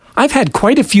I've had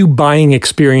quite a few buying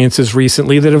experiences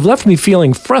recently that have left me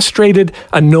feeling frustrated,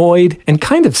 annoyed, and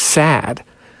kind of sad.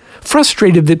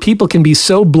 Frustrated that people can be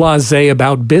so blasé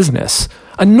about business.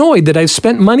 Annoyed that I've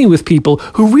spent money with people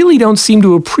who really don't seem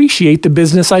to appreciate the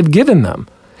business I've given them.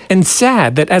 And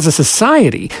sad that as a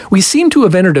society, we seem to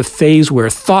have entered a phase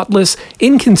where thoughtless,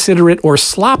 inconsiderate, or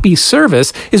sloppy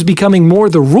service is becoming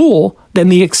more the rule than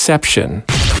the exception.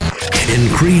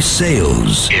 Increase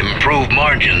sales, improve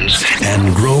margins,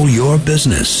 and grow your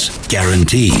business.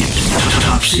 Guaranteed.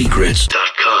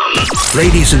 TopSecrets.com.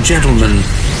 Ladies and gentlemen,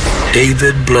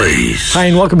 David Blaze. Hi,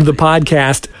 and welcome to the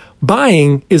podcast.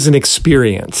 Buying is an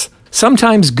experience.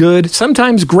 Sometimes good,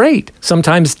 sometimes great,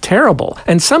 sometimes terrible,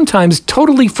 and sometimes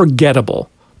totally forgettable.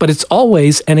 But it's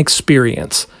always an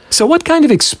experience. So what kind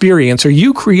of experience are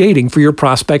you creating for your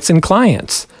prospects and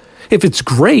clients? If it's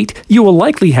great, you will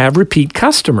likely have repeat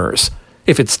customers.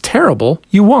 If it's terrible,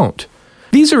 you won't.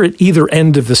 These are at either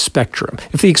end of the spectrum.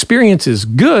 If the experience is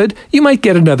good, you might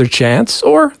get another chance,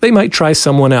 or they might try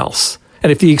someone else.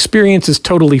 And if the experience is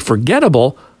totally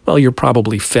forgettable, well, you're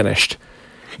probably finished.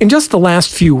 In just the last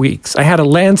few weeks, I had a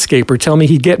landscaper tell me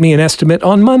he'd get me an estimate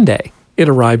on Monday. It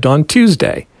arrived on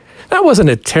Tuesday. That wasn't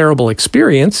a terrible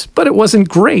experience, but it wasn't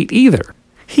great either.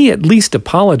 He at least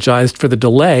apologized for the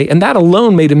delay, and that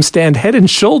alone made him stand head and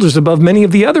shoulders above many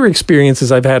of the other experiences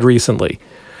I've had recently.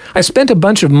 I spent a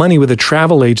bunch of money with a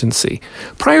travel agency.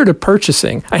 Prior to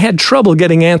purchasing, I had trouble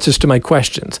getting answers to my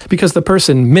questions because the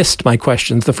person missed my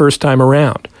questions the first time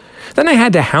around. Then I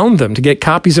had to hound them to get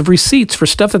copies of receipts for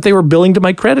stuff that they were billing to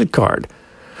my credit card.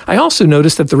 I also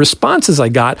noticed that the responses I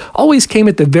got always came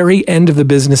at the very end of the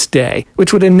business day,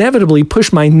 which would inevitably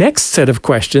push my next set of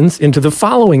questions into the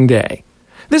following day.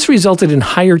 This resulted in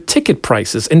higher ticket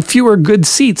prices and fewer good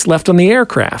seats left on the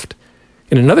aircraft.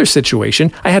 In another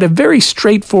situation, I had a very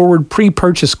straightforward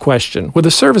pre-purchase question with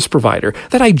a service provider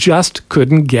that I just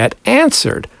couldn't get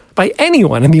answered by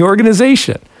anyone in the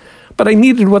organization. But I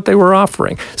needed what they were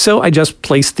offering, so I just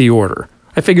placed the order.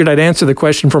 I figured I'd answer the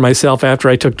question for myself after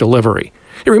I took delivery.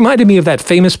 It reminded me of that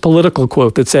famous political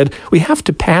quote that said, "We have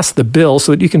to pass the bill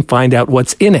so that you can find out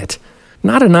what's in it."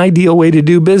 Not an ideal way to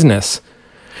do business.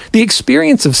 The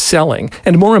experience of selling,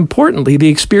 and more importantly, the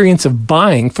experience of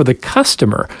buying for the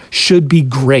customer, should be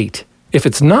great. If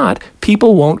it's not,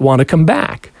 people won't want to come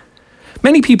back.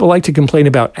 Many people like to complain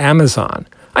about Amazon.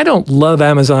 I don't love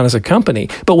Amazon as a company,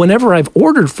 but whenever I've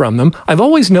ordered from them, I've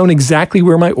always known exactly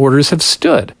where my orders have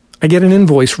stood. I get an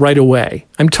invoice right away.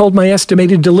 I'm told my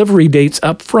estimated delivery dates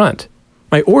up front.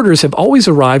 My orders have always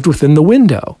arrived within the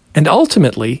window, and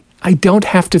ultimately, I don't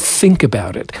have to think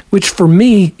about it, which for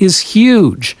me is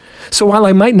huge. So while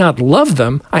I might not love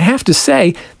them, I have to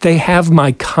say they have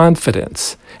my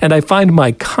confidence. And I find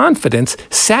my confidence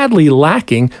sadly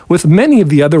lacking with many of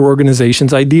the other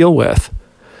organizations I deal with.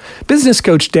 Business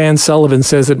coach Dan Sullivan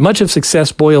says that much of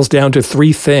success boils down to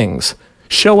three things: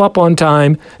 show up on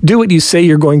time, do what you say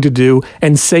you're going to do,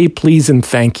 and say please and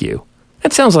thank you.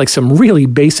 That sounds like some really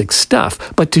basic stuff,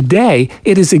 but today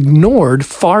it is ignored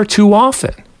far too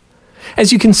often.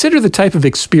 As you consider the type of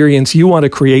experience you want to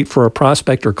create for a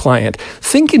prospect or client,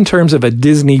 think in terms of a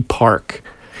Disney park.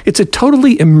 It's a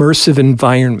totally immersive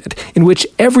environment in which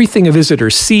everything a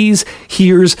visitor sees,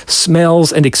 hears,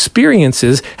 smells, and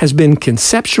experiences has been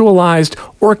conceptualized,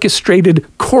 orchestrated,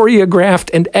 choreographed,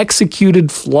 and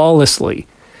executed flawlessly.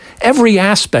 Every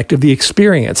aspect of the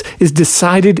experience is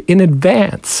decided in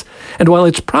advance. And while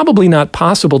it's probably not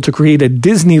possible to create a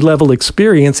Disney-level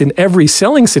experience in every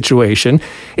selling situation,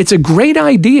 it's a great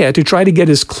idea to try to get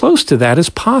as close to that as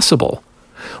possible.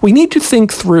 We need to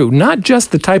think through not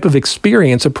just the type of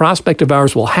experience a prospect of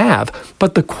ours will have,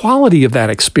 but the quality of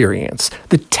that experience,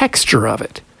 the texture of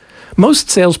it. Most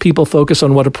salespeople focus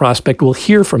on what a prospect will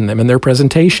hear from them in their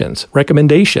presentations,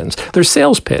 recommendations, their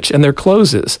sales pitch, and their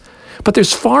closes. But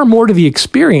there's far more to the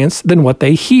experience than what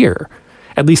they hear.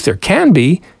 At least there can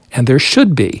be, and there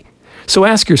should be. So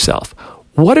ask yourself,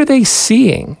 what are they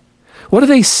seeing? What are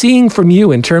they seeing from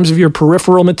you in terms of your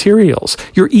peripheral materials,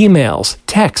 your emails,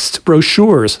 texts,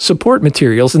 brochures, support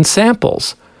materials, and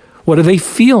samples? What are they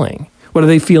feeling? What are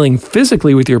they feeling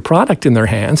physically with your product in their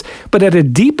hands? But at a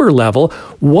deeper level,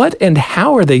 what and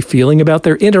how are they feeling about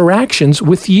their interactions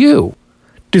with you?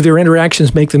 Do their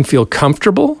interactions make them feel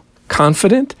comfortable,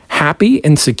 confident, happy,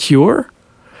 and secure?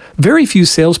 Very few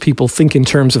salespeople think in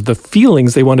terms of the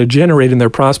feelings they want to generate in their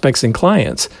prospects and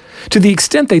clients. To the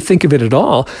extent they think of it at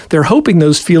all, they're hoping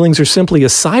those feelings are simply a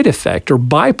side effect or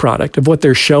byproduct of what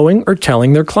they're showing or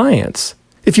telling their clients.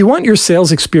 If you want your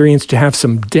sales experience to have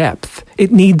some depth,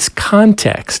 it needs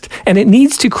context, and it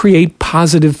needs to create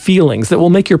positive feelings that will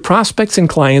make your prospects and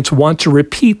clients want to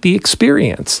repeat the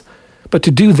experience. But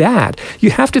to do that,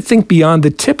 you have to think beyond the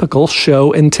typical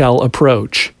show and tell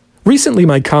approach. Recently,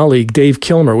 my colleague Dave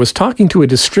Kilmer was talking to a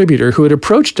distributor who had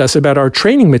approached us about our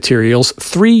training materials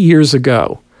 3 years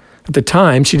ago. At the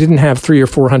time, she didn't have $300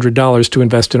 or $400 to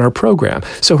invest in our program,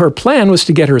 so her plan was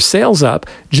to get her sales up,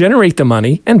 generate the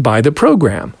money, and buy the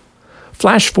program.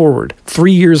 Flash forward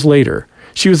 3 years later,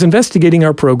 she was investigating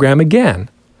our program again.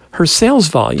 Her sales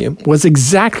volume was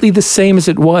exactly the same as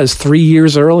it was 3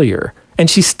 years earlier, and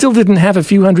she still didn't have a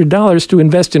few $100s to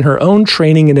invest in her own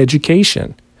training and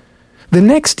education. The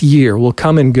next year will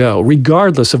come and go,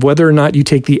 regardless of whether or not you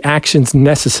take the actions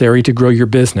necessary to grow your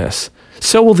business.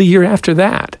 So will the year after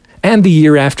that, and the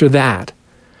year after that.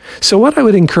 So what I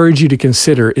would encourage you to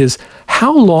consider is,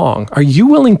 how long are you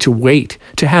willing to wait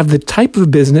to have the type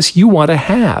of business you want to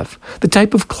have, the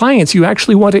type of clients you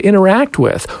actually want to interact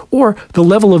with, or the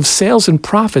level of sales and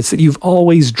profits that you've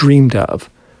always dreamed of?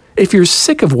 If you're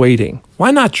sick of waiting,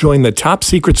 why not join the Top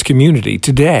Secrets community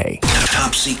today?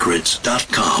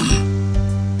 TopSecrets.com.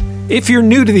 If you're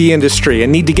new to the industry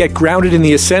and need to get grounded in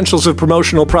the essentials of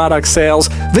promotional product sales,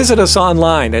 visit us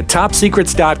online at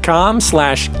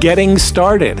TopSecrets.com/getting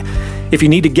started. If you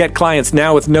need to get clients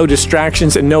now with no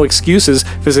distractions and no excuses,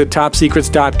 visit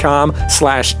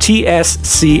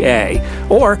TopSecrets.com/TSCA.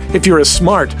 Or if you're a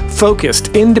smart, focused,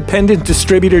 independent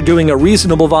distributor doing a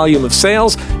reasonable volume of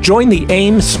sales, join the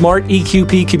AIM Smart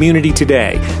EQP community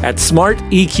today at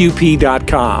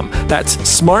SmartEQP.com. That's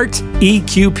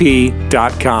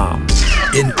SmartEQP.com.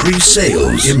 Increase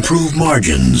sales, improve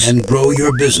margins, and grow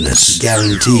your business.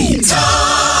 Guaranteed.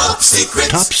 Top Secrets.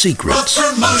 Top Secrets.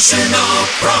 For promotional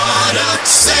product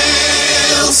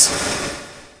sales.